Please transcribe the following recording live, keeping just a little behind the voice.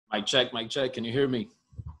Mic check, mic check. Can you hear me?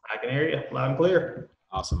 I can hear you loud and clear.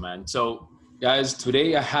 Awesome, man. So, guys,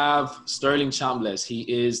 today I have Sterling Chambless. He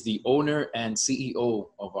is the owner and CEO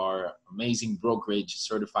of our amazing brokerage,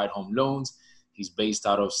 Certified Home Loans. He's based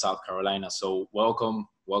out of South Carolina. So, welcome,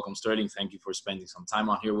 Sterling. Thank you for spending some time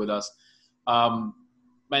on here with us.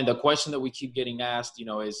 Man, the question that we keep getting asked,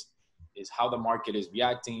 is how the market is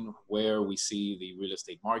reacting, where we see the real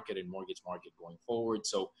estate market and mortgage market going forward.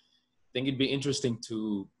 So, I think it'd be interesting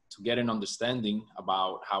to get an understanding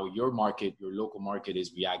about how your market, your local market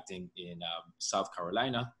is reacting in South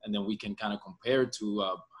Carolina. And then we can kind of compare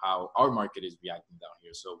to how our market is reacting down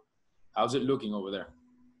here. So how's it looking over there?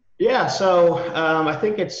 Yeah, so I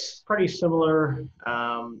think it's pretty similar,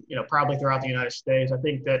 probably throughout the United States. I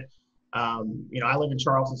think that, I live in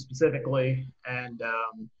Charleston specifically, and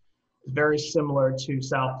it's very similar to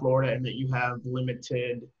South Florida in that you have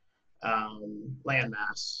limited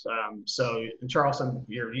landmass. So in Charleston,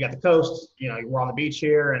 you got the coast, we're on the beach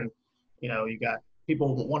here, and, you got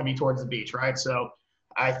people who want to be towards the beach, right? So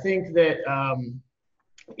I think that,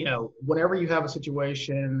 whenever you have a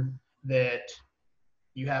situation that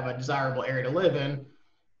you have a desirable area to live in,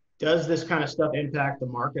 does this kind of stuff impact the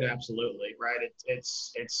market? Absolutely, right?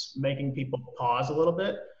 It's making people pause a little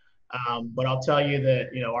bit. But I'll tell you that,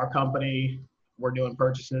 our company, we're doing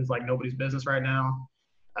purchases like nobody's business right now.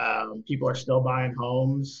 People are still buying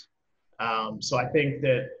homes. So I think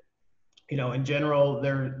that, in general,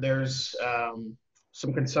 there's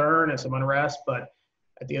some concern and some unrest, but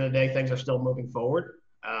at the end of the day, things are still moving forward.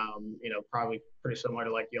 Probably pretty similar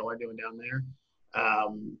to like y'all are doing down there.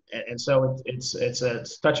 And so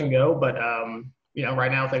it's touch and go, but,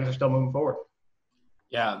 right now things are still moving forward.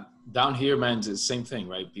 Yeah, down here, man, it's the same thing,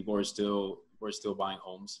 right? We're still buying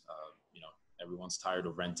homes. Everyone's tired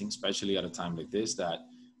of renting, especially at a time like this that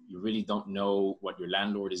you really don't know what your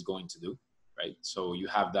landlord is going to do, right? So you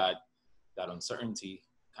have that uncertainty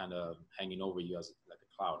kind of hanging over you as like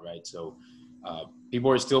a cloud, right? So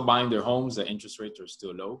people are still buying their homes. The interest rates are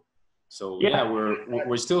still low. So yeah,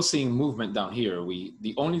 we're still seeing movement down here.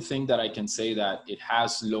 The only thing that I can say that it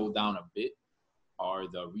has slowed down a bit are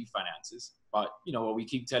the refinances. But what we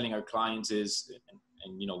keep telling our clients is,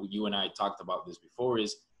 and you and I talked about this before,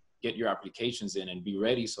 is get your applications in and be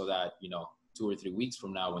ready so that 2 or 3 weeks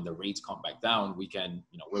from now, when the rates come back down, we can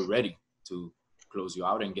we're ready to close you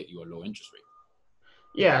out and get you a low interest rate.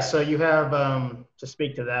 Yeah, so you have to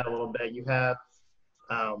speak to that a little bit. You have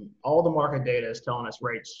all the market data is telling us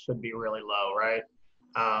rates should be really low, right?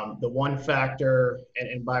 The one factor,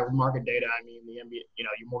 and by market data I mean the MBA,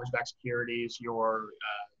 your mortgage-backed securities, your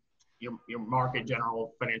market,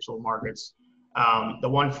 general financial markets. The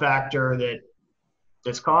one factor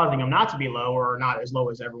that's causing them not to be low or not as low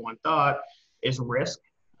as everyone thought is risk.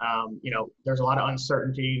 There's a lot of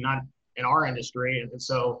uncertainty, not in our industry. And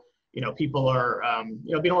so, people are,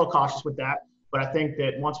 being a little cautious with that. But I think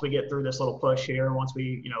that once we get through this little push here, once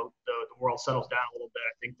we, the world settles down a little bit,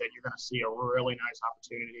 I think that you're going to see a really nice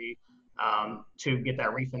opportunity to get that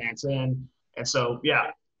refinance in. And so,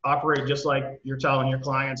 yeah, operate just like you're telling your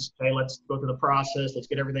clients, hey, let's go through the process. Let's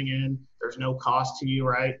get everything in. There's no cost to you,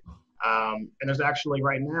 right? And there's actually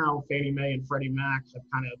right now, Fannie Mae and Freddie Mac have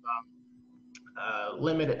kind of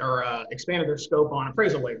limited or expanded their scope on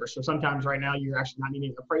appraisal waivers. So sometimes right now you're actually not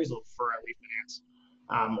needing appraisal for a refinance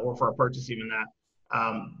or for a purchase, even that.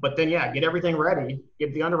 But then, yeah, get everything ready,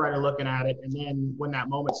 get the underwriter looking at it. And then when that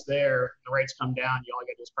moment's there, the rates come down, all you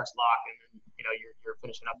got to do is press lock and then, you're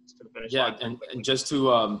finishing up to the finish line. Yeah, and just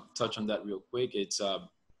to touch on that real quick, I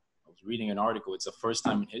was reading an article. It's the first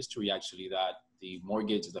time in history, actually, that the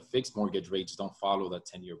fixed mortgage rates don't follow the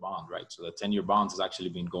 10-year bond, right? So the 10-year bonds has actually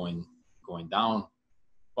been going down,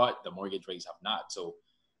 but the mortgage rates have not. So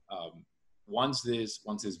once this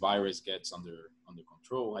virus gets under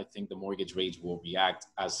control, I think the mortgage rates will react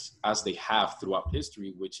as they have throughout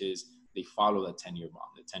history, which is they follow the 10-year bond.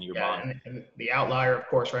 The 10-year bond. And the outlier, of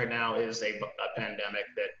course, right now is a pandemic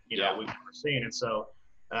that we've never seen, and so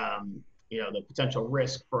the potential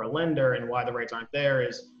risk for a lender and why the rates aren't there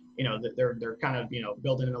is they're kind of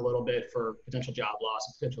building in a little bit for potential job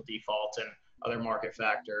loss, potential default, and other market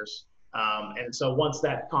factors. And so once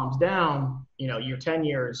that calms down, your 10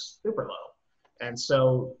 years super low. And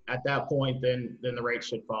so at that point, then the rates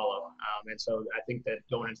should follow. And so I think that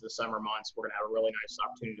going into the summer months, we're going to have a really nice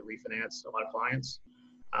opportunity to refinance a lot of clients.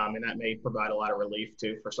 And that may provide a lot of relief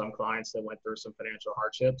too for some clients that went through some financial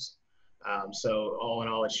hardships. So all in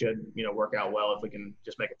all, it should, work out well if we can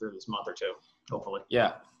just make it through this month or two, hopefully.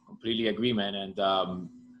 Yeah, completely agree, man. And,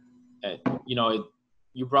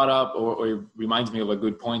 you brought up, or it reminds me of a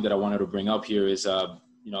good point that I wanted to bring up here is, the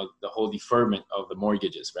whole deferment of the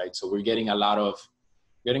mortgages, right? So we're getting a lot of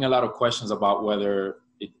getting a lot of questions about whether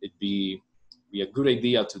it'd be a good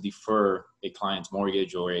idea to defer a client's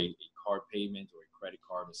mortgage or a card payment or a credit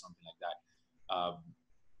card or something like that.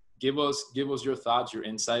 Give us your thoughts, your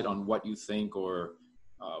insight on what you think, or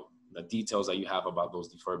the details that you have about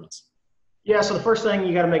those deferments. Yeah, so the first thing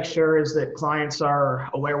you got to make sure is that clients are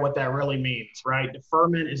aware what that really means, right?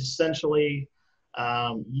 Deferment is essentially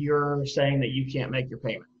you're saying that you can't make your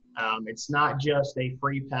payment. It's not just a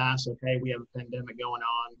free pass of, hey, we have a pandemic going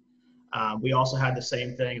on. We also had the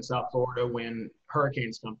same thing in South Florida when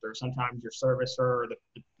hurricanes come through. Sometimes your servicer or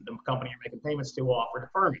the company you're making payments to will offer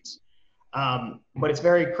deferments. But it's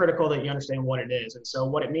very critical that you understand what it is. And so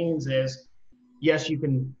what it means is, yes, you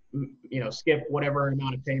can, skip whatever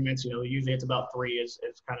amount of payments. Usually it's about 3 is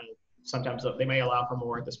kind of, sometimes they may allow for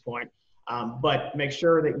more at this point. But make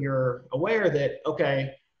sure that you're aware that,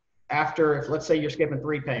 okay, if let's say you're skipping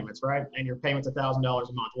 3 payments, right? And your payment's $1,000 a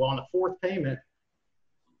month. Well, on the 4th payment,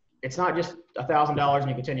 it's not just $1,000 and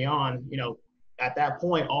you continue on. At that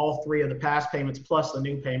point, all 3 of the past payments plus the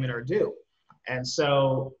new payment are due. And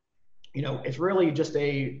so, it's really just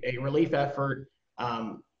a relief effort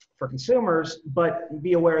for consumers, but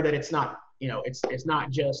be aware that it's not, it's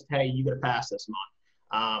not just, hey, you got to pass this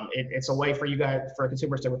month. It's a way for for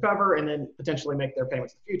consumers to recover and then potentially make their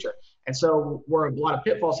payments in the future. And so where a lot of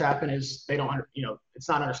pitfalls happen is they don't, it's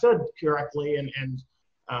not understood correctly, and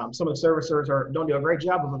some of the servicers don't do a great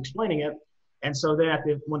job of explaining it. And so then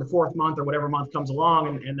when the 4th month or whatever month comes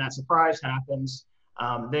along and that surprise happens,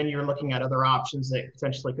 then you're looking at other options that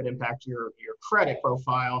potentially could impact your credit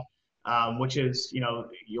profile, which is, you'll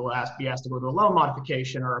be asked to go to a loan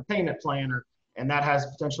modification or a payment plan, and that has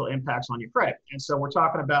potential impacts on your credit. And so we're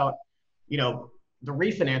talking about, the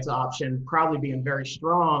refinance option probably being very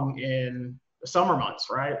strong in the summer months,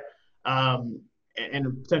 right?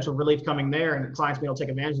 And potential relief coming there, and clients being able to take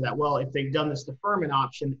advantage of that. Well, if they've done this deferment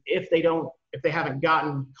option, if they haven't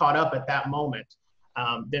gotten caught up at that moment,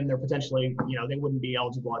 then they're potentially, they wouldn't be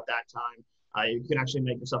eligible at that time. You can actually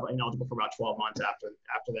make yourself ineligible for about 12 months after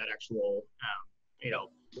that actual,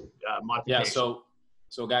 modification. Yeah.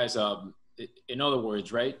 So guys, in other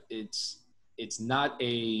words, right? It's not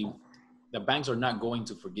the banks are not going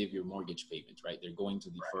to forgive your mortgage payments, right? They're going to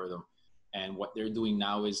defer them. And what they're doing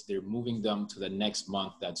now is they're moving them to the next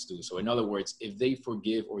month that's due. So in other words, if they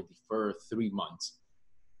forgive or defer 3 months,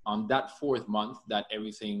 on that 4th month that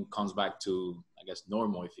everything comes back to, I guess,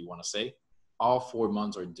 normal, if you want to say, all 4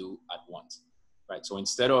 months are due at once, right? So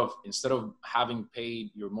instead of having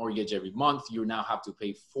paid your mortgage every month, you now have to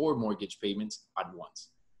pay 4 mortgage payments at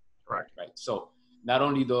once. Correct. Right. So not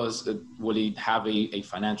only will it have a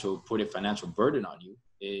financial burden on you,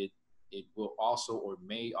 it will also, or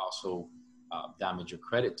may also, damage your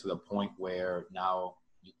credit to the point where now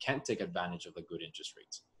you can't take advantage of the good interest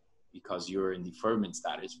rates because you're in deferment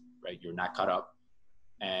status, right? You're not caught up.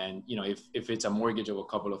 And, if it's a mortgage of a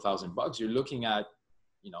couple of $1,000, you're looking at,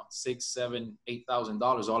 $6,000, $7,000,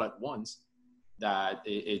 $8,000 all at once, that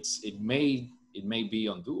it may be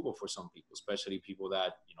undoable for some people, especially people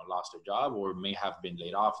that, lost their job or may have been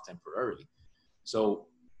laid off temporarily. So,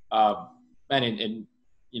 and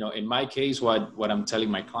in my case, what I'm telling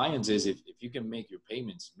my clients is if you can make your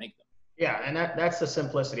payments, make them. Yeah. And that's the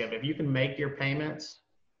simplicity of it. If you can make your payments,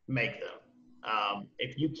 make them.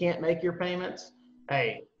 If you can't make your payments,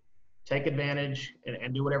 hey, take advantage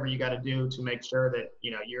and do whatever you got to do to make sure that,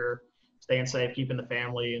 you're staying safe, keeping the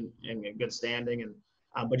family in good standing.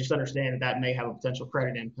 But just understand that may have a potential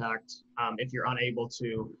credit impact if you're unable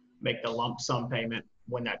to make the lump sum payment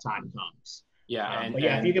when that time comes. Yeah. But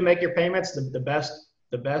if you can make your payments, the best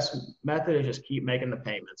method is just keep making the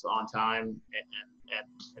payments on time and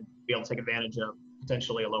be able to take advantage of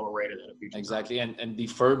potentially a lower rate in the future. Exactly. And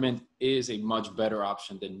deferment is a much better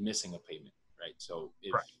option than missing a payment, right? So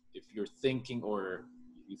if you're thinking, or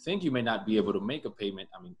you think you may not be able to make a payment,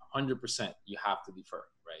 100% you have to defer,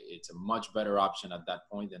 right? It's a much better option at that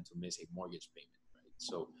point than to miss a mortgage payment, right?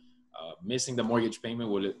 So missing the mortgage payment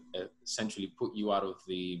will essentially put you out of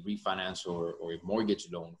the refinance or a mortgage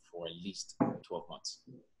loan for at least 12 months.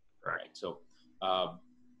 Right. So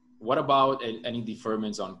what about any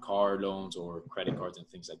deferments on car loans or credit cards and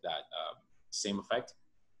things like that? Same effect?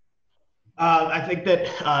 I think that,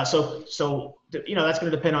 that's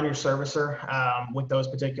going to depend on your servicer with those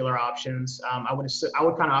particular options. I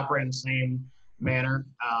would kind of operate in the same manner.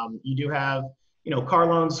 You do have, car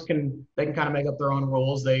loans can kind of make up their own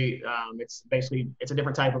rules. It's a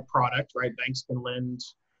different type of product, right? Banks can lend.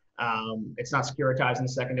 It's not securitized in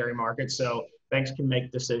the secondary market, so banks can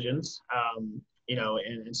make decisions.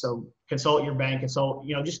 And so consult your bank.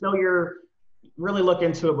 Just know really look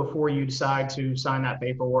into it before you decide to sign that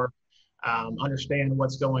paperwork. understand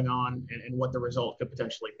what's going on and what the result could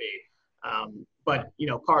potentially be. But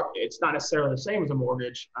it's not necessarily the same as a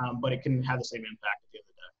mortgage, but it can have the same impact at the end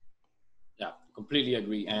of the day. Yeah, completely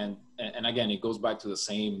agree. And again, it goes back to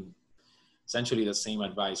essentially the same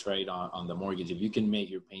advice, right? On the mortgage. If you can make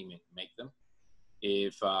your payment, make them.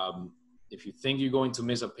 If you think you're going to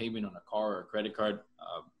miss a payment on a car or a credit card,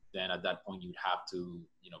 then at that point you'd have to,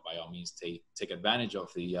 by all means take advantage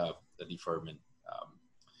of the deferment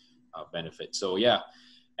benefit. So yeah,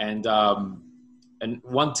 and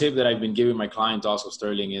one tip that I've been giving my clients also,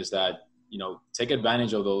 Sterling, is that take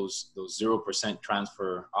advantage of those 0%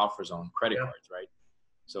 transfer offers on credit cards, right?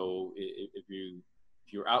 So if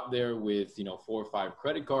you're out there with 4 or 5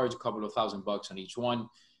 credit cards, a couple of $1,000 on each one,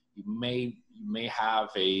 you may have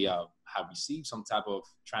received some type of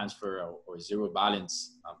transfer or zero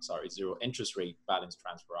interest rate balance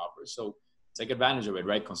transfer offers. So take advantage of it,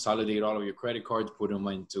 right? Consolidate all of your credit cards, put them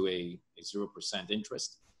into a 0%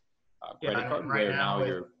 interest credit card. Right now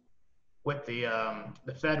with the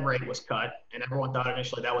Fed rate was cut, and everyone thought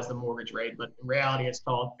initially that was the mortgage rate, but in reality, it's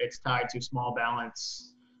tied to small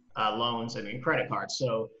balance loans and credit cards.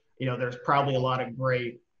 So there's probably a lot of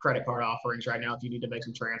great credit card offerings right now if you need to make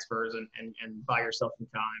some transfers and buy yourself some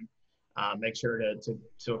time. Make sure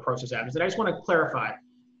to approach those avenues. And I just want to clarify,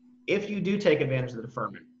 if you do take advantage of the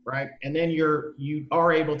deferment, right, and then you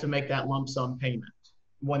are able to make that lump sum payment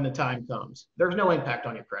when the time comes, there's no impact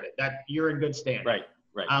on your credit. That you're in good standing. Right.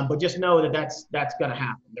 But just know that's going to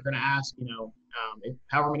happen. They're going to ask, if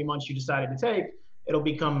however many months you decided to take, it'll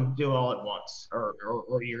become due all at once, or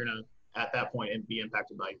you're going to at that point and be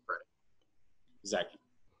impacted by your credit. Exactly.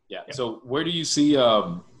 Yeah. So where do you see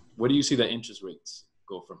the interest rates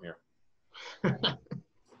go from here? Like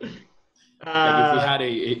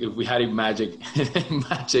if we had a magic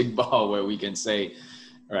ball where we can say,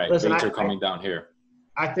 all right, rates are coming down here.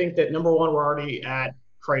 I think that number one, we're already at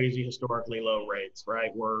crazy historically low rates,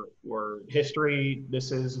 right?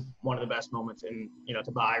 This is one of the best moments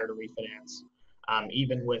to buy or to refinance,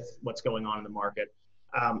 even with what's going on in the market.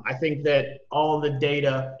 I think that all the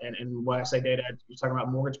data, and when I say data, you're talking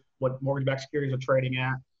about what mortgage-backed securities are trading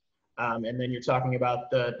at, and then you're talking about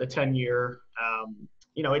the 10-year.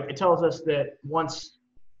 It tells us that once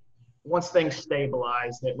things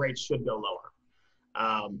stabilize, that rates should go lower.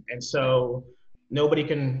 And so nobody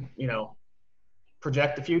can,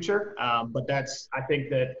 project the future. But I think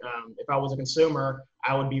that if I was a consumer,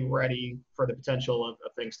 I would be ready for the potential of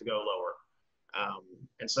things to go lower.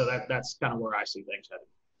 And so that's kind of where I see things headed.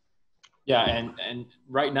 Yeah, and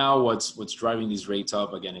right now, what's driving these rates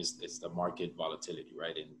up again is the market volatility,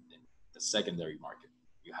 right? In the secondary market,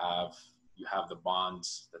 you have the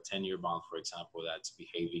bonds, the 10-year bond, for example, that's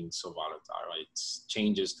behaving so volatile, right? It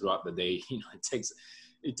changes throughout the day.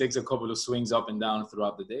 It takes a couple of swings up and down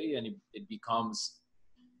throughout the day, and it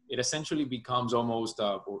essentially becomes almost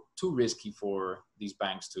too risky for these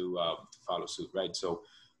banks to follow suit, right? So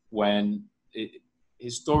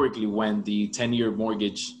historically, when the 10-year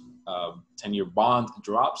mortgage, 10-year bond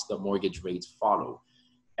drops, the mortgage rates follow.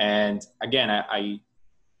 And again, I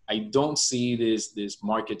don't see this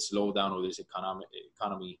market slowdown or this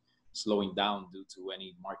economy slowing down due to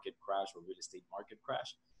any market crash or real estate market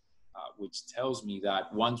crash, which tells me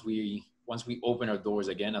that once we open our doors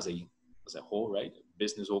again as a whole, right?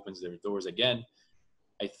 Business opens their doors again,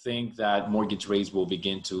 I think that mortgage rates will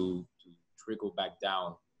begin to trickle back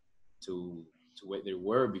down to where they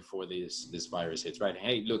were before this virus hits, right?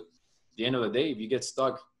 Hey, look, at the end of the day, if you get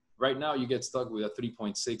stuck right now, you get stuck with a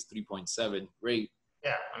 3.6, 3.7 rate.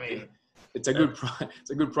 Yeah, I mean, it's a good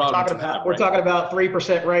problem to have. We're talking about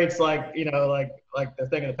 3% rates, like the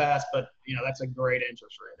thing of the past, but that's a great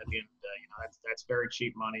interest rate at the end of the day. That's very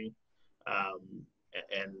cheap money.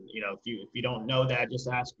 And if you don't know that, just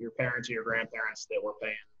ask your parents or your grandparents that we're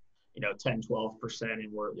paying 10, 12%,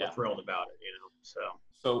 and we're thrilled about it.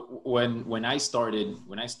 So when I started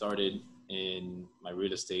in my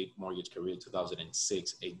real estate mortgage career in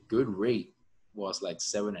 2006, a good rate was like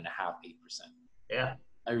 7.5%, 8%. Yeah,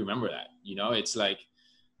 I remember that. It's like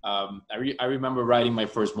I remember writing my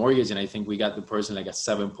first mortgage, and I think we got the person like a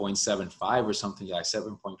 7.75 or something, like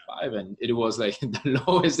 7.5, and it was like the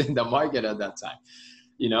lowest in the market at that time.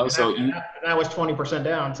 That was 20%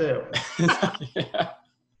 down too. Yeah.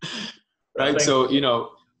 Right. So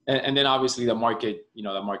and then obviously the market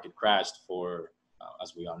crashed for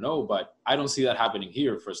as we all know, but I don't see that happening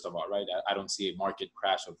here. First of all, right? I don't see a market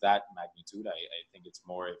crash of that magnitude. I think it's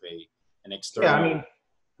more of an external. Yeah, I mean,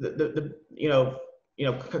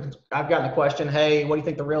 I've gotten the question, hey, what do you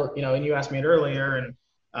think and you asked me it earlier, and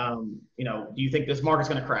do you think this market's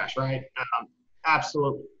going to crash, right?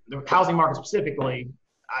 Absolutely. The housing market specifically,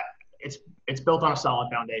 it's built on a solid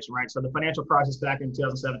foundation, right? So the financial crisis back in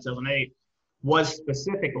 2007, 2008 was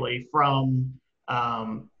specifically from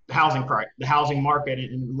the housing market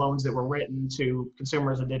and loans that were written to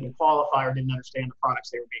consumers that didn't qualify or didn't understand the products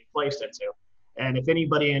they were being placed into. And if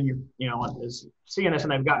anybody in is seeing this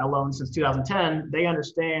and they've gotten a loan since 2010, they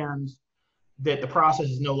understand that the process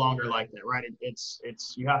is no longer like that, right? It's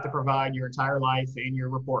you have to provide your entire life and your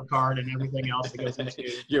report card and everything else that goes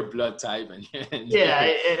into your blood type and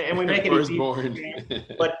yeah, and we make it easy.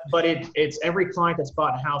 But it's every client that's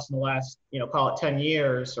bought a house in the last call it 10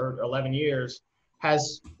 years or 11 years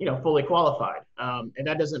has fully qualified, and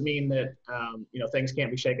that doesn't mean that things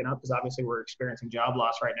can't be shaken up, because obviously we're experiencing job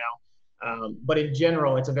loss right now. But in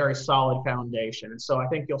general, it's a very solid foundation, and so I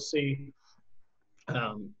think you'll see.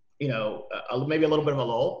 Maybe a little bit of a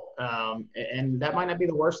lull. And that might not be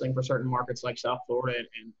the worst thing for certain markets like South Florida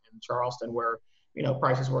and Charleston, where,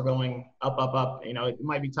 prices were going up. It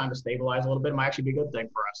might be time to stabilize a little bit. It might actually be a good thing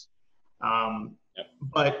for us.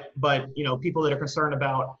 But people that are concerned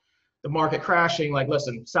about the market crashing, like,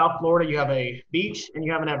 listen, South Florida, you have a beach and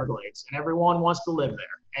you have an Everglades, and everyone wants to live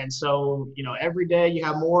there. And so, every day you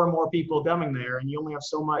have more and more people coming there, and you only have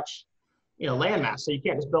so much, land mass. So you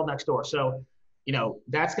can't just build next door. So,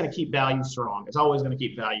 that's going to keep value strong. It's always going to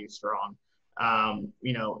keep value strong. And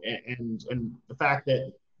the fact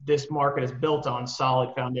that this market is built on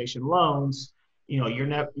solid foundation loans, you're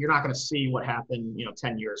not going to see what happened,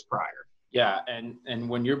 10 years prior. Yeah. And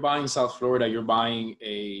when you're buying South Florida, you're buying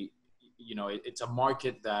it's a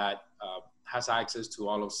market that has access to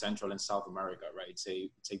all of Central and South America, right? It's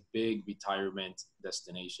a big retirement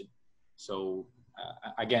destination. So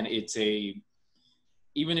again,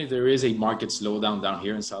 even if there is a market slowdown down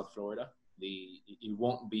here in South Florida, it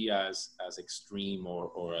won't be as extreme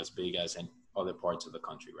or as big as in other parts of the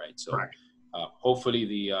country, right? So hopefully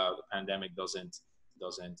the pandemic doesn't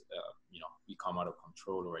become out of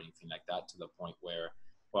control or anything like that, to the point where,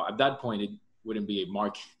 well, at that point it wouldn't be a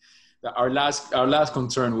market. Our last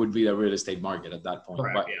concern would be the real estate market at that point.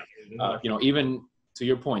 But even to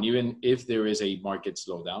your point, even if there is a market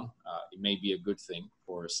slowdown, it may be a good thing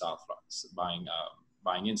for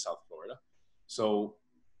buying in South Florida. So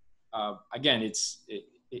again,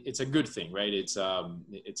 it's a good thing, right? It's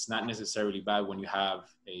not necessarily bad when you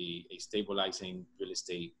have a stabilizing real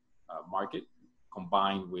estate market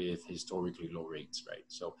combined with historically low rates, right?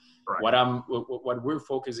 So what we're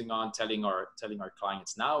focusing on telling our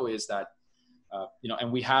clients now is that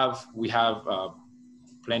and we have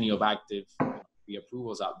plenty of active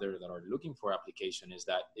approvals out there that are looking for application, is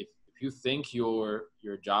that if you think your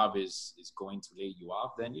job is going to lay you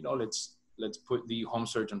off, then let's put the home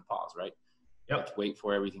search on pause, right? Yep. Let's wait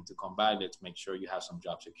for everything to come back. Let's make sure you have some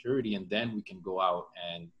job security, and then we can go out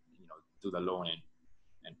and do the loan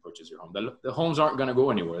and purchase your home. The homes aren't going to go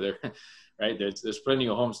anywhere. There, right? There's plenty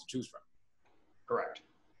of homes to choose from. Correct.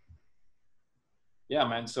 Yeah,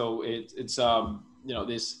 man. So it's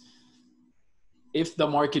this. If the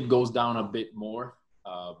market goes down a bit more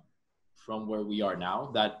from where we are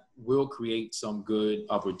now, that will create some good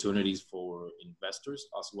opportunities for investors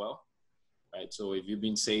as well, right? So if you've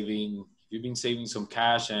been saving some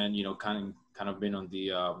cash and kind of been on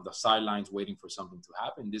the sidelines waiting for something to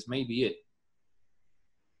happen, this may be it.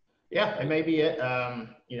 Yeah, it may be it.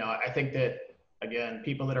 I think that, again,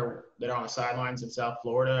 people that are on the sidelines in South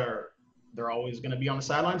Florida they're always going to be on the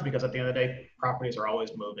sidelines, because at the end of the day, properties are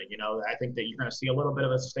always moving. I think that you're going to see a little bit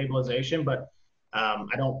of a stabilization, but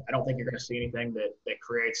I don't think you're going to see anything that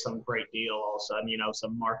creates some great deal all of a sudden,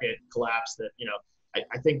 some market collapse that,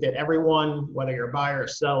 I think that everyone, whether you're a buyer or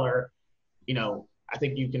seller, I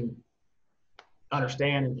think you can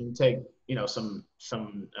understand and take, some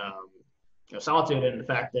solitude in the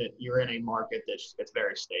fact that you're in a market that's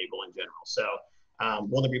very stable in general. So,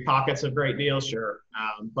 will there be pockets of great deals? Sure.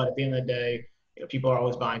 But at the end of the day, people are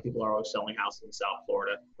always buying, people are always selling houses in South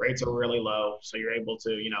Florida. Rates are really low. So you're able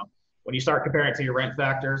to, when you start comparing it to your rent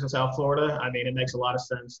factors in South Florida, I mean, it makes a lot of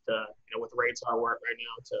sense to, with the rates are work right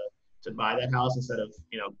now, to buy that house instead of,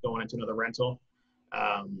 going into another rental.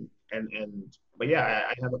 But yeah,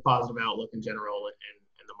 I have a positive outlook in general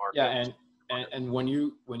in the market. Yeah. And when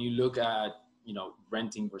you look at,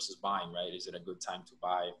 renting versus buying, right? Is it a good time to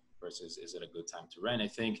buy versus is it a good time to rent? I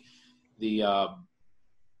think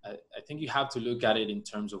I think you have to look at it in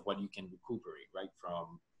terms of what you can recuperate, right?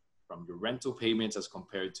 From your rental payments as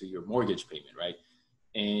compared to your mortgage payment, right?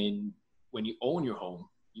 And when you own your home,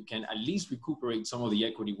 you can at least recuperate some of the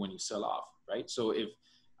equity when you sell off, right? So if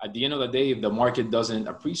at the end of the day, if the market doesn't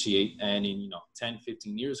appreciate and in 10,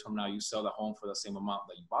 15 years from now, you sell the home for the same amount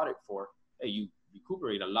that you bought it for, hey, you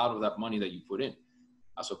recuperate a lot of that money that you put in,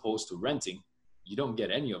 as opposed to renting. you don't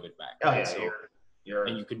get any of it back. Oh Right? yeah, So, you're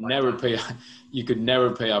and you could never lifetime. pay, you could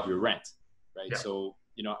never pay off your rent. Right. Yeah. So,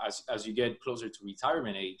 as you get closer to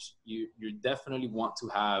retirement age, you definitely want to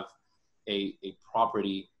have a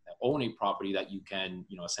property, own a property that you can,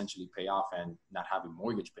 essentially pay off and not have a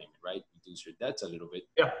mortgage payment, right? Reduce your debts a little bit.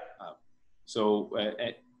 Yeah. So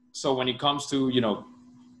when it comes to,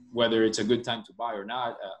 whether it's a good time to buy or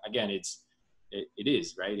not, again, it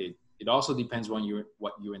is, right? It also depends on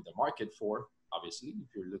what you're in the market for. Obviously,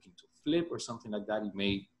 if you're looking to flip or something like that,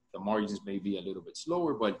 the margins may be a little bit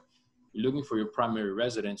slower, but you're looking for your primary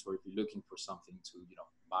residence, or if you're looking for something to,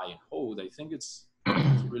 buy and hold, I think it's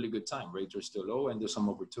a really good time. Rates are still low and there's some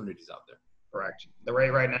opportunities out there. Correct. The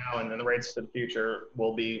rate right now and then the rates to the future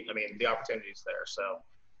will be, I mean, the opportunity's there. So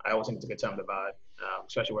I always think it's a good time to buy,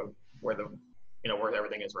 especially where where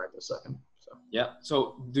everything is right this second. So yeah.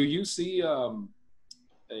 So do you see,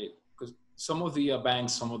 because some of the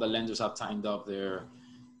banks, some of the lenders have tightened up their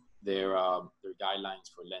guidelines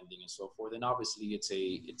for lending and so forth, and obviously it's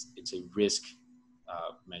a risk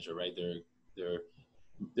measure, right?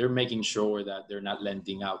 They're making sure that they're not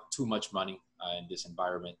lending out too much money in this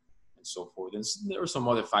environment and so forth. And there are some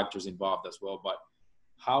other factors involved as well. But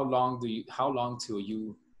how long till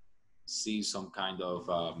you see some kind of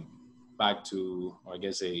back to, or I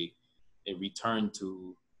guess a return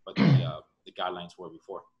to what the guidelines were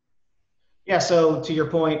before? yeah, so to your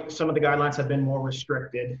point, some of the guidelines have been more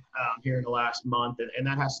restricted here in the last month, and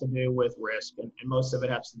that has to do with risk, and most of it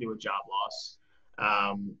has to do with job loss.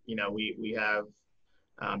 We have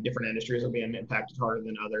different industries are being impacted harder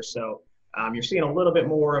than others. So you're seeing a little bit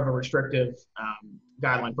more of a restrictive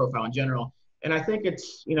guideline profile in general. And I think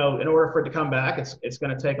it's, in order for it to come back, it's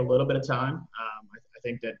going to take a little bit of time. I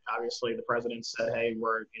think that obviously the president said, hey,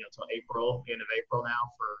 we're, till April, the end of April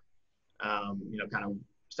now for, kind of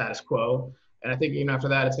status quo. And I think even after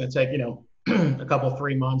that, it's going to take, a couple,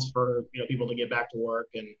 3 months for, people to get back to work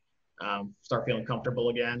and start feeling comfortable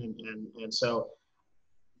again. And so,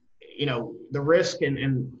 the risk,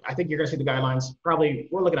 and I think you're going to see the guidelines, probably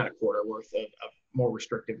we're looking at a quarter worth of more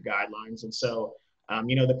restrictive guidelines. And so,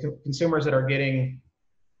 the consumers that are getting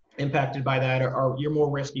impacted by that are your more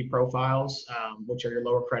risky profiles, which are your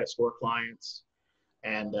lower credit score clients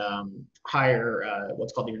and higher,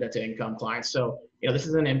 what's called your debt to income clients. So, this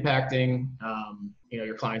isn't impacting,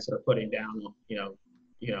 your clients that are putting down,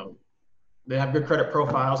 they have good credit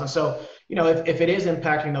profiles. And so, if it is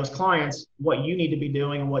impacting those clients, what you need to be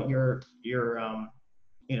doing and what your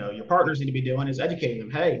partners need to be doing is educating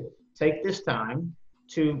them. Hey, take this time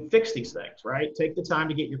to fix these things, right? Take the time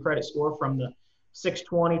to get your credit score from the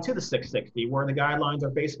 620 to the 660, where the guidelines are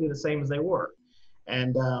basically the same as they were.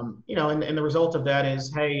 And, and the result of that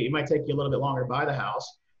is, hey, it might take you a little bit longer to buy the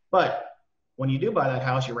house, but when you do buy that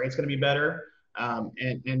house, your rate's going to be better.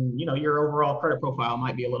 And your overall credit profile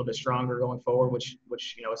might be a little bit stronger going forward, which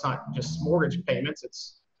it's not just mortgage payments.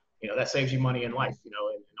 It's, that saves you money in life, in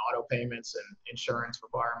auto payments and insurance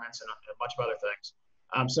requirements and a bunch of other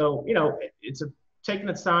things. So, it's taking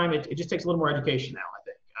its time. It just takes a little more education now, I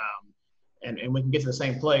think. And we can get to the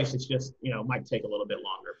same place. It's just, might take a little bit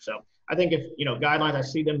longer. So I think if, guidelines, I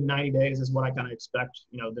see them 90 days is what I kind of expect,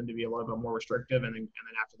 them to be a little bit more restrictive. And then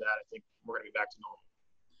after that, I think we're going to be back to normal.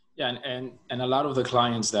 Yeah, and a lot of the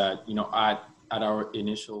clients that at our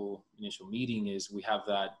initial meeting is we have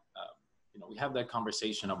that we have that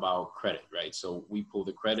conversation about credit, right? So we pull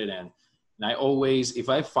the credit and I always, if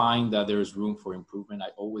I find that there's room for improvement, I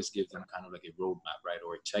always give them kind of like a roadmap, right,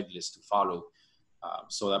 or a checklist to follow,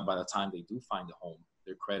 so that by the time they do find a home,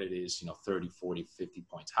 their credit is 30, 40, 50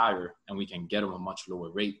 points higher, and we can get them a much lower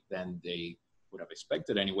rate than they would have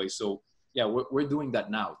expected anyway. So yeah, we're doing that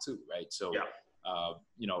now too, right? So. Yeah.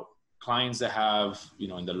 Clients that have,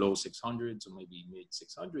 in the low 600s or maybe mid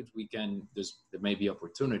 600s, there may be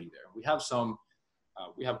opportunity there. We have some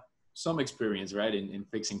experience, right, in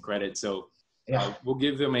fixing credit. So we'll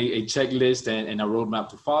give them a checklist and a roadmap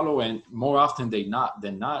to follow. And more often than not,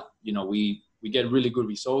 we get really good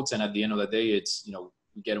results. And at the end of the day, it's,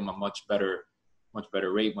 we get them a much better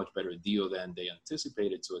rate, much better deal than they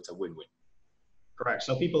anticipated. So it's a win-win. Correct.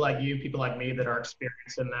 So people like you, people like me that are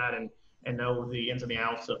experienced in that and know the ins and the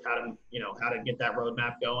outs of how to get that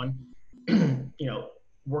roadmap going,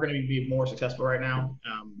 we're going to be more successful right now.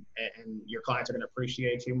 And your clients are going to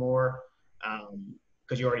appreciate you more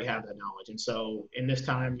because you already have that knowledge. And so in this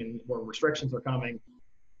time where restrictions are coming,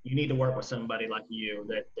 you need to work with somebody like you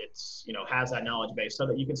that's, has that knowledge base so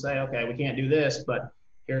that you can say, okay, we can't do this, but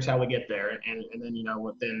here's how we get there. And then,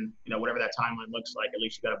 within, whatever that timeline looks like, at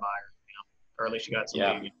least you got a buyer, or at least you got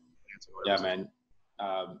somebody. Yeah, man.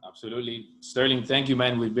 Absolutely. Sterling, thank you,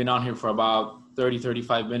 man. We've been on here for about 30,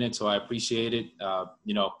 35 minutes, so I appreciate it. I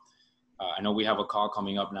know we have a call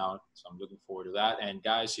coming up now, so I'm looking forward to that. And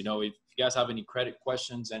guys, if you guys have any credit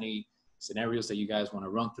questions, any scenarios that you guys want to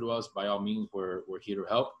run through us, by all means, we're here to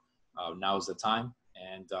help. Now is the time.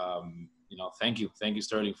 And, thank you. Thank you,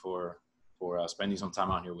 Sterling, for spending some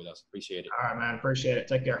time on here with us. Appreciate it. All right, man. Appreciate it.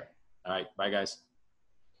 Take care. All right. Bye, guys.